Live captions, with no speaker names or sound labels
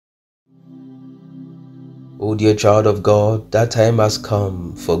Oh dear child of God, that time has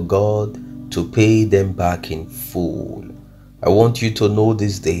come for God to pay them back in full. I want you to know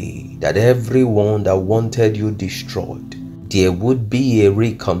this day that everyone that wanted you destroyed, there would be a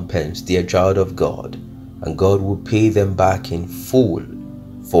recompense, dear child of God, and God will pay them back in full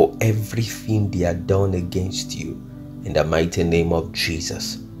for everything they had done against you in the mighty name of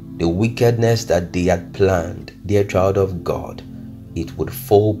Jesus. The wickedness that they had planned, dear child of God, it would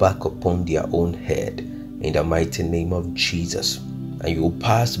fall back upon their own head in the mighty name of Jesus, and you will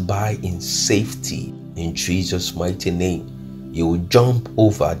pass by in safety in Jesus' mighty name. You will jump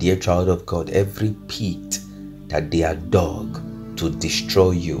over, dear child of God, every pit that they had dug to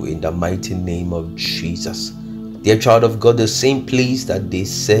destroy you in the mighty name of Jesus. Dear child of God, the same place that they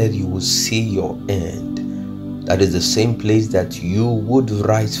said you will see your end, that is the same place that you would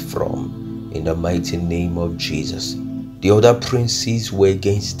rise from in the mighty name of Jesus. The other princes were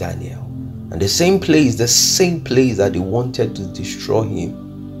against Daniel, and the same place that they wanted to destroy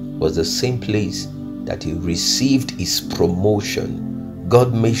him was the same place that he received his promotion.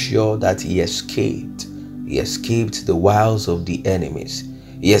 God made sure that he escaped. He escaped the wiles of the enemies.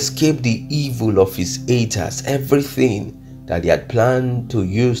 He escaped the evil of his haters. Everything that they had planned to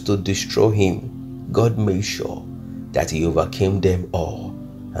use to destroy him, God made sure that he overcame them all.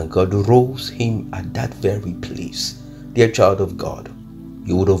 And God rose him at that very place. Dear child of God,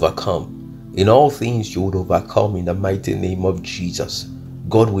 you would overcome. In all things you would overcome in the mighty name of Jesus.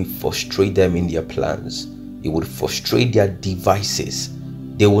 God will frustrate them in their plans. He will frustrate their devices.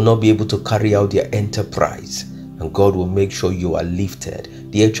 They will not be able to carry out their enterprise. And God will make sure you are lifted.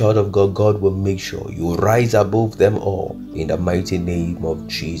 Dear child of God, God will make sure you rise above them all in the mighty name of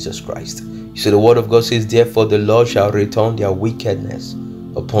Jesus Christ. You see, the word of God says, therefore the Lord shall return their wickedness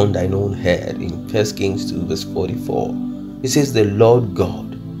upon thine own head. In 1 Kings 2 verse 44. It says, the Lord God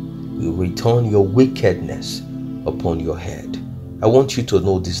will return your wickedness upon your head. I want you to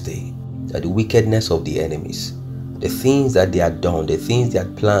know this day that the wickedness of the enemies, the things that they had done, the things they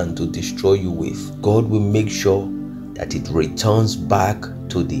had planned to destroy you with, God will make sure that it returns back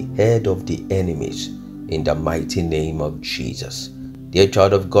to the head of the enemies in the mighty name of Jesus. Dear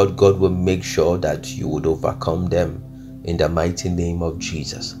child of God, God will make sure that you would overcome them in the mighty name of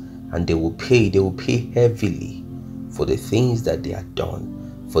Jesus. And they will pay heavily for the things that they had done,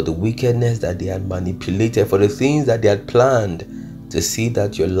 for the wickedness that they had manipulated, for the things that they had planned to see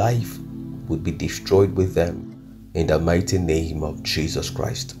that your life would be destroyed with them. In the mighty name of Jesus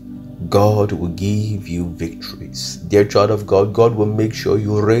Christ, God will give you victories. Dear child of God, God will make sure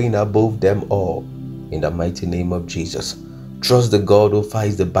you reign above them all. In the mighty name of Jesus. Trust the God who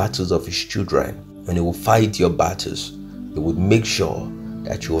fights the battles of his children, and he will fight your battles. He would make sure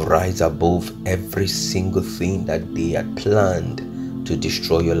that you will rise above every single thing that they had planned to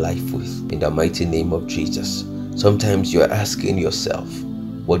destroy your life with. In the mighty name of Jesus. Sometimes you're asking yourself,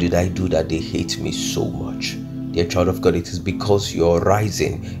 what did I do that they hate me so much? Dear child of God, it is because you're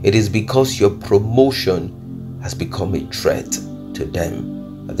rising. It is because your promotion has become a threat to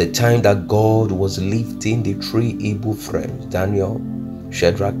them. At the time that God was lifting the three Hebrew friends, Daniel,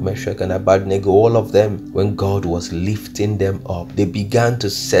 Shadrach, Meshach, and Abednego, all of them, when God was lifting them up, they began to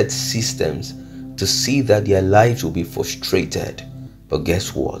set systems to see that their lives will be frustrated. But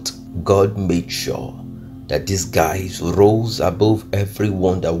guess what? God made sure that these guys rose above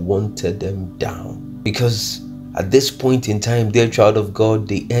everyone that wanted them down. Because at this point in time, dear child of God,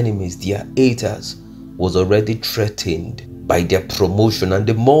 the enemies, their haters, was already threatened by their promotion. And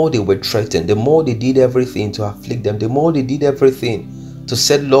the more they were threatened, the more they did everything to afflict them, the more they did everything to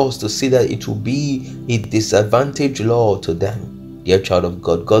set laws to see that it will be a disadvantage law to them. Dear child of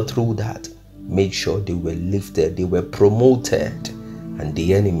God, God through that made sure they were lifted, they were promoted. And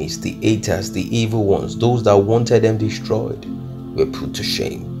the enemies, the haters, the evil ones, those that wanted them destroyed, were put to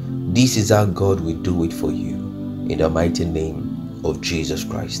shame. This is how God will do it for you. In the mighty name of Jesus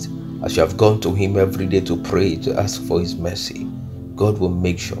Christ. As you have gone to him every day to pray, to ask for his mercy, God will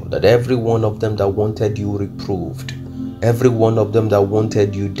make sure that every one of them that wanted you reproved, every one of them that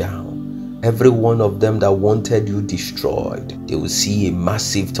wanted you down, every one of them that wanted you destroyed, they will see a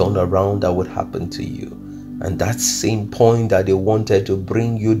massive turnaround that would happen to you. And that same point that they wanted to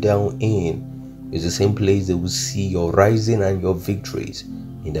bring you down in is the same place they will see your rising and your victories.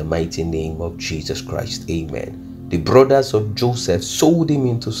 In the mighty name of Jesus Christ. Amen. The brothers of Joseph sold him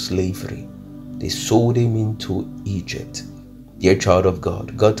into slavery. They sold him into Egypt. Dear child of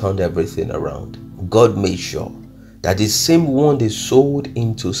God, God turned everything around. God made sure that the same one they sold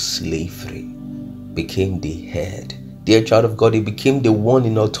into slavery became the head. Dear child of God, he became the one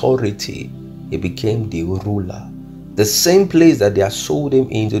in authority. He became the ruler. The The same place that they had sold him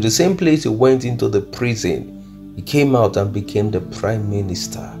into, the same place he went into the prison, he came out and became the prime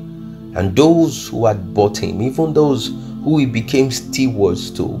minister. And those who had bought him, even those who he became stewards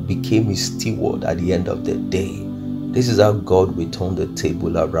to, became his steward at the end of the day. This is how God will turn the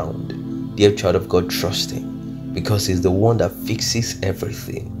table around. Dear child of God, trust him, because he's the one that fixes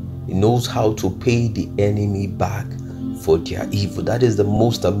everything. He knows how to pay the enemy back for their evil. That is the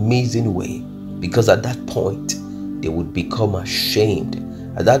most amazing way, because at that point, they would become ashamed.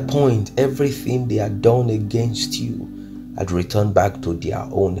 At that point, everything they had done against you had returned back to their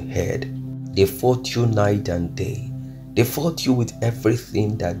own head. They fought you night and day. They fought you with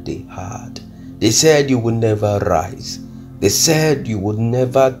everything that they had. They said you would never rise. They said you would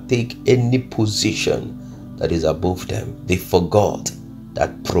never take any position that is above them. They forgot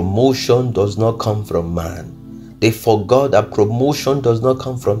that promotion does not come from man. They forgot that promotion does not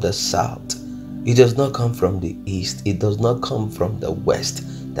come from the south. It does not come from the east. It does not come from the west.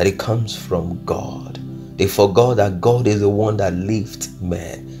 That it comes from God. They forgot that God is the one that lifts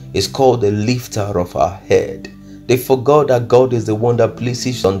men. It's called the lifter of our head. They forgot that God is the one that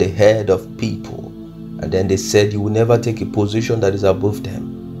places on the head of people. And then they said you will never take a position that is above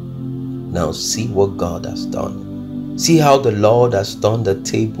them. Now see what God has done. See how the Lord has turned the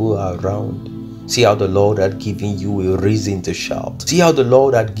table around. See how the Lord had given you a reason to shout. See how the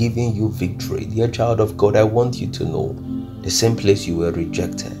Lord had given you victory. Dear child of God, I want you to know the same place you were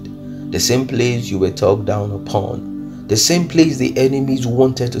rejected, the same place you were talked down upon, the same place the enemies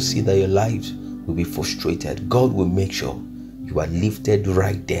wanted to see that your lives will be frustrated. God will make sure you are lifted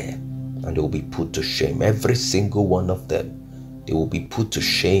right there, and they will be put to shame. Every single one of them, they will be put to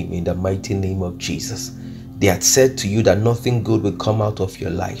shame in the mighty name of Jesus. They had said to you that nothing good will come out of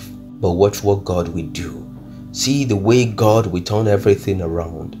your life. But watch what God will do. See the way God will turn everything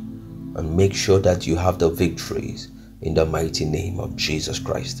around and make sure that you have the victories in the mighty name of Jesus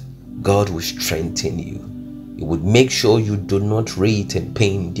Christ. God will strengthen you. He would make sure you do not writhe in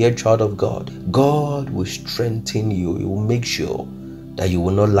pain. Dear child of God, God will strengthen you. He will make sure that you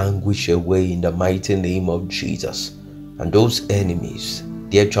will not languish away in the mighty name of Jesus. And those enemies,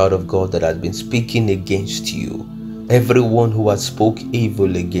 dear child of God, that has been speaking against you, everyone who has spoke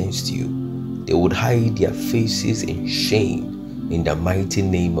evil against you, they would hide their faces in shame in the mighty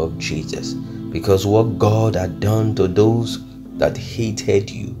name of Jesus. Because what God had done to those that hated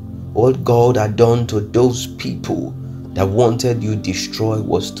you, what God had done to those people that wanted you destroyed,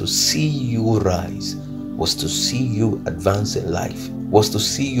 was to see you rise, was to see you advance in life, was to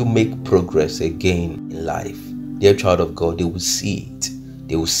see you make progress again in life. Dear child of God, they will see it.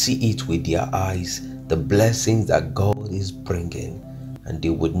 They will see it with their eyes, the blessings that God is bringing, and they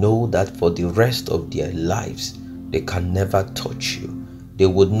would know that for the rest of their lives, they can never touch you. They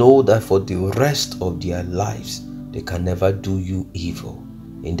would know that for the rest of their lives, they can never do you evil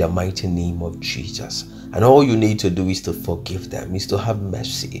in the mighty name of Jesus. And all you need to do is to forgive them, is to have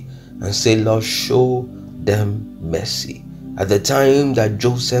mercy and say, Lord, show them mercy. At the time that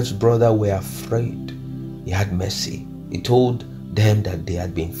Joseph's brother were afraid, he had mercy. He told them that they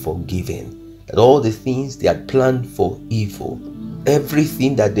had been forgiven, that all the things they had planned for evil,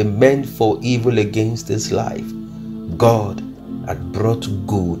 everything that they meant for evil against his life, God had brought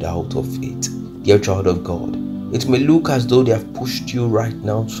good out of it. Dear child of God, it may look as though they have pushed you right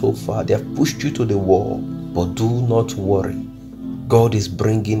now so far. They have pushed you to the wall, but do not worry. God is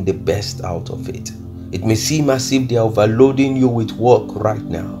bringing the best out of it. It may seem as if they are overloading you with work right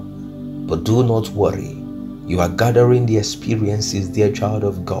now, but do not worry. You are gathering the experiences, dear child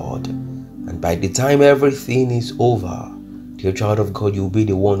of God. And by the time everything is over, dear child of God, you'll be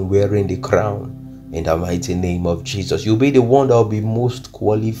the one wearing the crown in the mighty name of Jesus. You'll be the one that will be most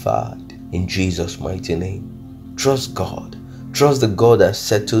qualified in Jesus' mighty name. Trust God. Trust the God that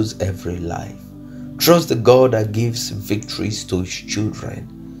settles every life. Trust the God that gives victories to his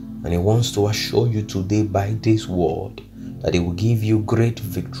children. And he wants to assure you today by this word that he will give you great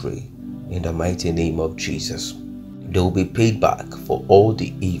victory in the mighty name of Jesus. They will be paid back for all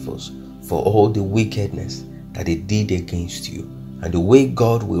the evils, for all the wickedness that they did against you. And the way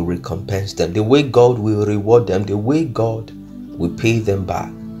God will recompense them, the way God will reward them, the way God will pay them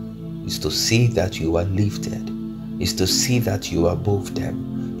back is to see that you are lifted, is to see that you are above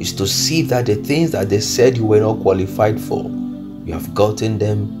them, is to see that the things that they said you were not qualified for, you have gotten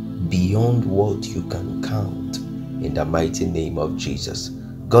them beyond what you can count in the mighty name of Jesus.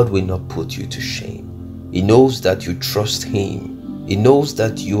 God will not put you to shame. He knows that you trust him. He knows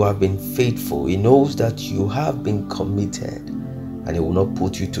that you have been faithful. He knows that you have been committed, and he will not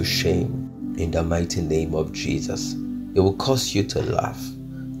put you to shame in the mighty name of Jesus. It will cause you to laugh.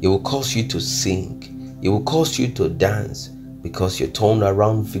 It will cause you to sing. It will cause you to dance because your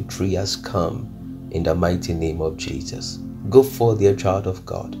turnaround victory has come in the mighty name of Jesus. Go forth, dear child of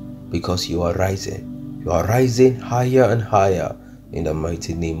God, because you are rising. You are rising higher and higher in the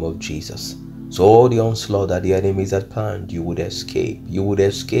mighty name of Jesus. So all the onslaught that the enemies had planned, you would escape. You would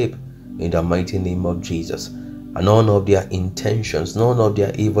escape in the mighty name of Jesus. And none of their intentions, none of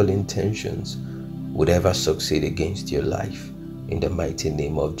their evil intentions would ever succeed against your life in the mighty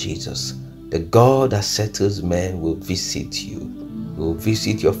name of Jesus. The God that settles men will visit you. He will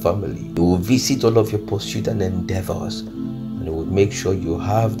visit your family. He will visit all of your pursuit and endeavors. And He will make sure you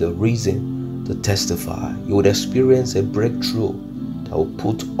have the reason to testify. You will experience a breakthrough that will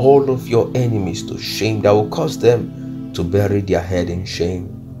put all of your enemies to shame, that will cause them to bury their head in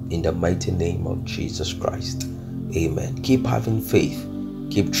shame in the mighty name of Jesus Christ. Amen. Keep having faith.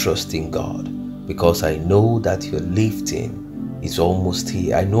 Keep trusting God, because I know that your lifting is almost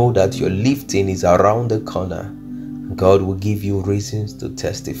here. I know that your lifting is around the corner. God will give you reasons to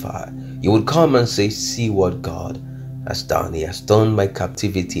testify. You will come and say, see what God has done. He has turned my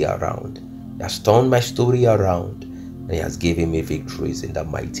captivity around. He has turned my story around. And He has given me victories in the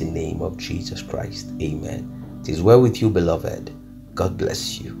mighty name of Jesus Christ. Amen. It is well with you, beloved. God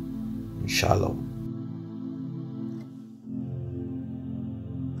bless you. Shalom.